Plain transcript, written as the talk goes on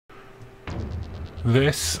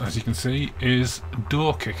This, as you can see, is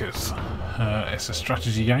Door Kickers. It's a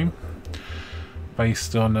strategy game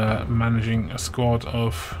based on managing a squad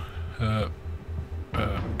of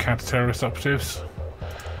counter-terrorist operatives.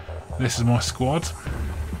 This is my squad,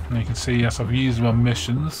 and you can see as I've used my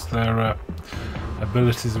missions, their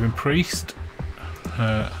abilities have increased.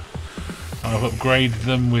 I've upgraded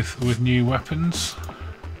them with new weapons,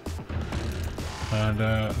 and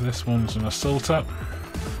this one's an assaulter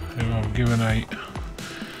who I've given a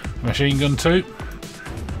machine gun to.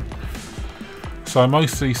 So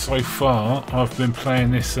mostly so far I've been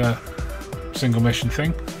playing this single mission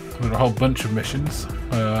thing with a whole bunch of missions.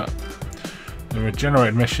 There are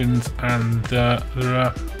generated missions and there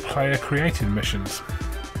are player created missions.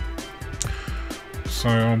 So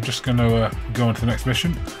I'm just going to go on to the next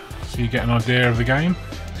mission so you get an idea of the game.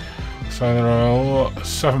 So there are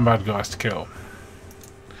 7 bad guys to kill.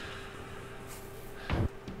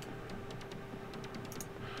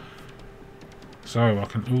 So I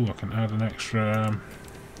can add an extra.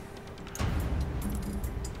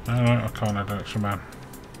 No, I can't add an extra man.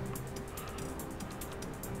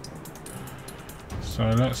 So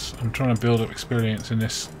I'm trying to build up experience in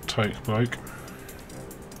this toke bloke.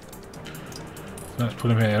 So let's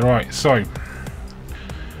put him here. Right, so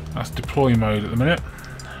that's deploy mode at the minute.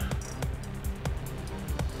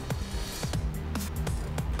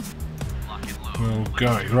 We'll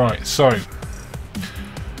go. Right, so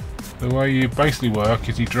the way you basically work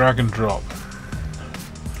is you drag and drop,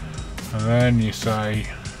 and then you say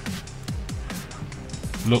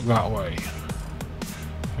look that way.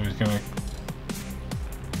 So he's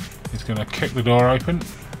gonna kick the door open.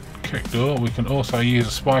 Kick door. We can also use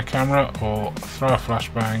a spy camera or throw a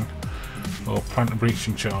flashbang or plant a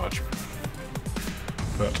breaching charge,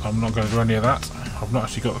 but I'm not going to do any of that. I've not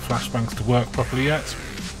actually got the flashbangs to work properly yet.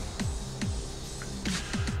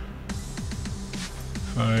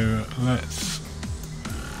 So let's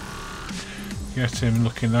get him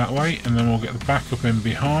looking that way, and then we'll get the backup in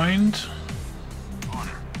behind.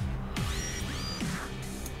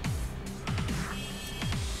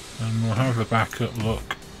 And we'll have the backup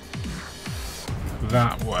look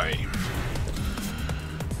that way.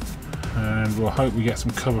 And we'll hope we get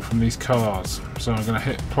some cover from these cars. So I'm going to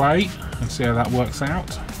hit play and see how that works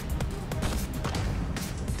out.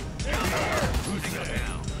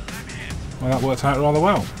 Well, that worked out rather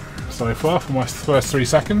well so far for my first 3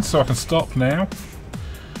 seconds, so I can stop now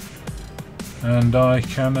and I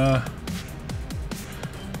can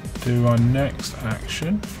do our next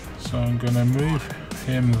action. So I'm going to move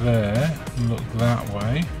him there and look that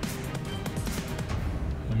way,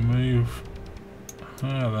 and move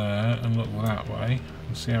her there and look that way,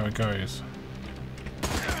 and see how it goes.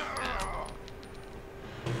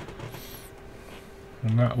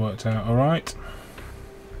 And that worked out alright.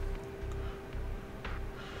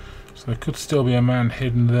 So there could still be a man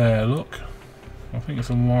hidden there, look. I think it's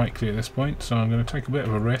unlikely at this point, so I'm going to take a bit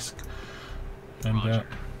of a risk. And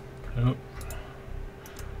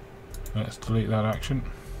let's delete that action.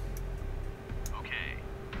 Okay.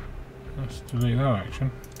 Let's delete that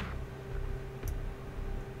action.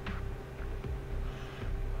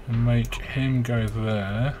 And make him go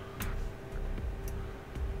there.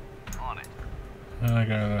 On it. And I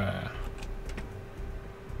go there.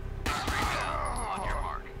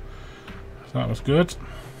 That was good.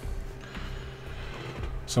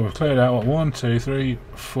 So we've cleared out what, 1, 2, 3,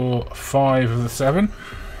 4, 5 of the 7.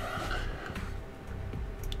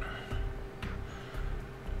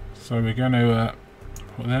 So we're going to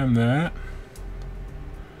put them there.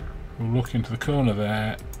 We'll look into the corner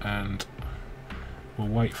there and we'll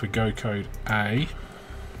wait for go code A.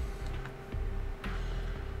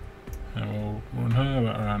 And we'll run her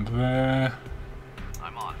around there.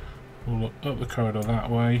 I'm on. We'll look up the corridor that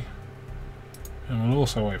way. And we'll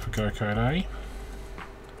also wait for go code A.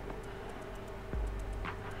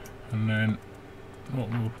 And then what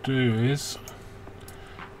we'll do is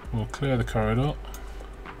we'll clear the corridor.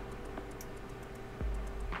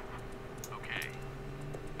 Okay.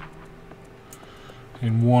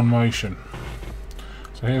 In one motion.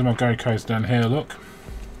 So here's my go codes down here, look.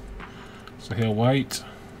 So he'll wait.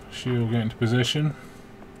 She'll get into position.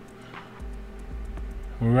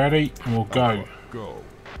 We're ready and we'll go. Go.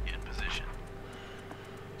 In position.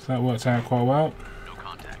 So that worked out quite well. No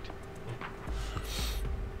contact.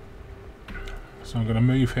 So I'm going to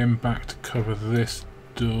move him back to cover this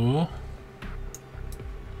door.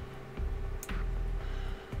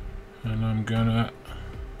 And I'm going to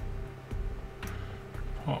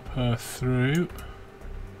pop her through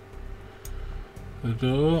the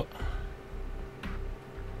door.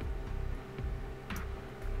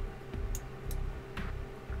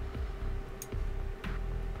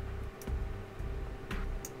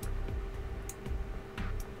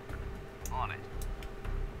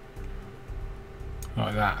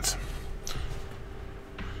 like that.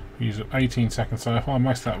 Use up 18 seconds so far.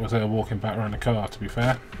 Most of that was walking back around the car, to be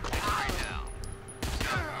fair.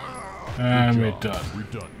 And we're done. We're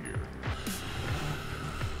done here.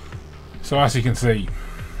 So as you can see,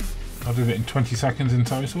 I did it in 20 seconds in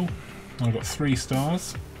total. I got 3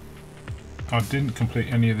 stars. I didn't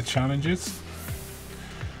complete any of the challenges.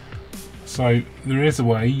 So there is a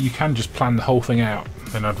way you can just plan the whole thing out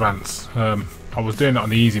in advance. I was doing it on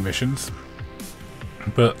the easy missions,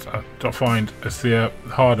 but I find as the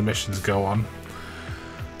harder missions go on,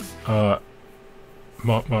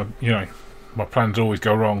 my plans always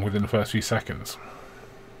go wrong within the first few seconds.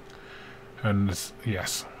 And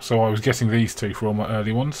yes, so I was getting these 2 for all my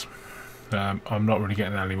early ones. I'm not really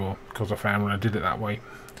getting that anymore because I found when I did it that way,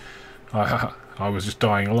 I was just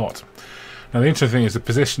dying a lot. Now the interesting thing is the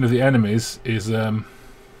position of the enemies is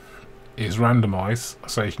randomised,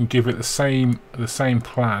 so you can give it the same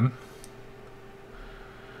plan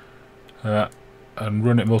and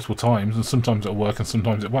run it multiple times, and sometimes it'll work and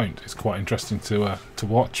sometimes it won't. It's quite interesting to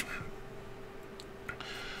watch.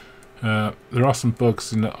 There are some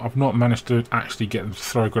bugs in that I've not managed to actually get them to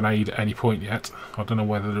throw a grenade at any point yet. I don't know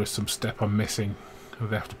whether there is some step I'm missing. Do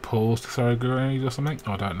they have to pause to throw a grenade or something?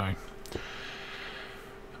 I don't know.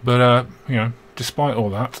 But you know, despite all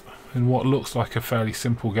that, in what looks like a fairly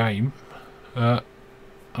simple game,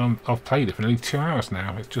 I've played it for nearly 2 hours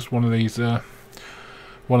now. It's just one of these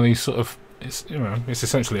sort of, it's, you know, it's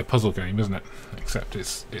essentially a puzzle game, isn't it? Except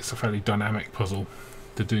it's a fairly dynamic puzzle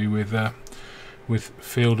to do with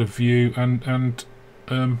field of view and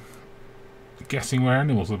guessing where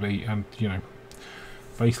animals will be, and you know,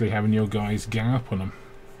 basically having your guys gang up on them.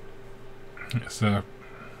 It's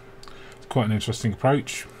quite an interesting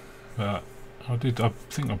approach. I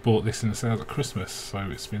think I bought this in the sales at Christmas, so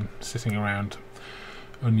it's been sitting around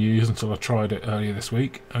unused until I tried it earlier this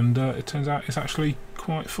week, and it turns out it's actually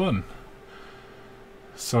quite fun.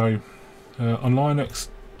 So on Linux,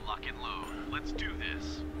 Lock and load. Let's do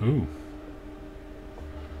this. ooh,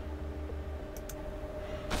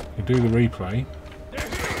 you do the replay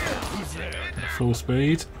at full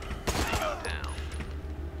speed,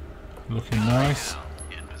 looking nice.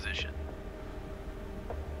 In position.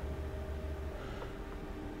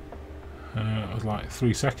 It was like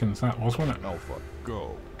 3 seconds, that was, wasn't it? Alpha,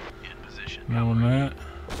 go. In position. No one there.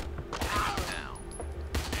 Down.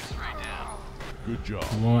 X-ray down. Good job.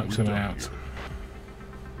 Wiped We're it done out. here.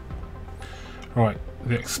 Right,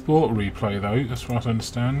 the export replay though, as far as I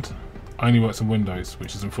understand, only works on Windows,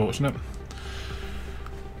 which is unfortunate.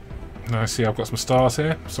 Now see, I've got some stars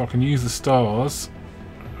here, so I can use the stars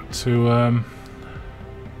to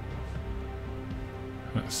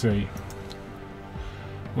let's see.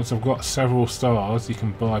 Once I've got several stars, you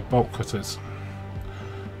can buy bolt cutters,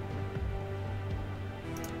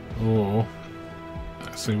 or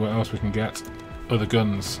let's see what else we can get. Other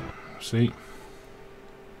guns. See.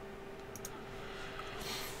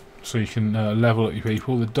 So you can level up your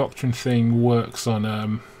people. The doctrine thing works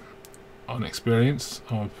on experience.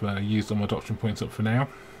 I've used all my doctrine points up for now,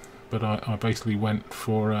 but I basically went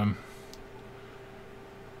for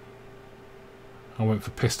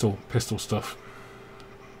pistol stuff,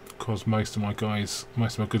 because most of my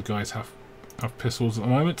good guys have pistols at the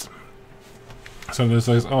moment. So there's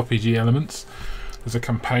those RPG elements. There's a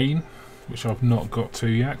campaign which I've not got to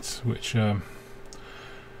yet, which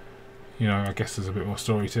you know, I guess there's a bit more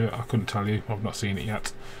story to it. I couldn't tell you, I've not seen it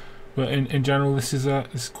yet. But in general, this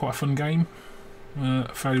is quite a fun game.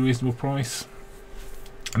 A fairly reasonable price.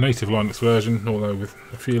 A native Linux version, although with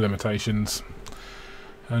a few limitations.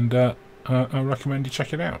 And I recommend you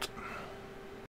check it out.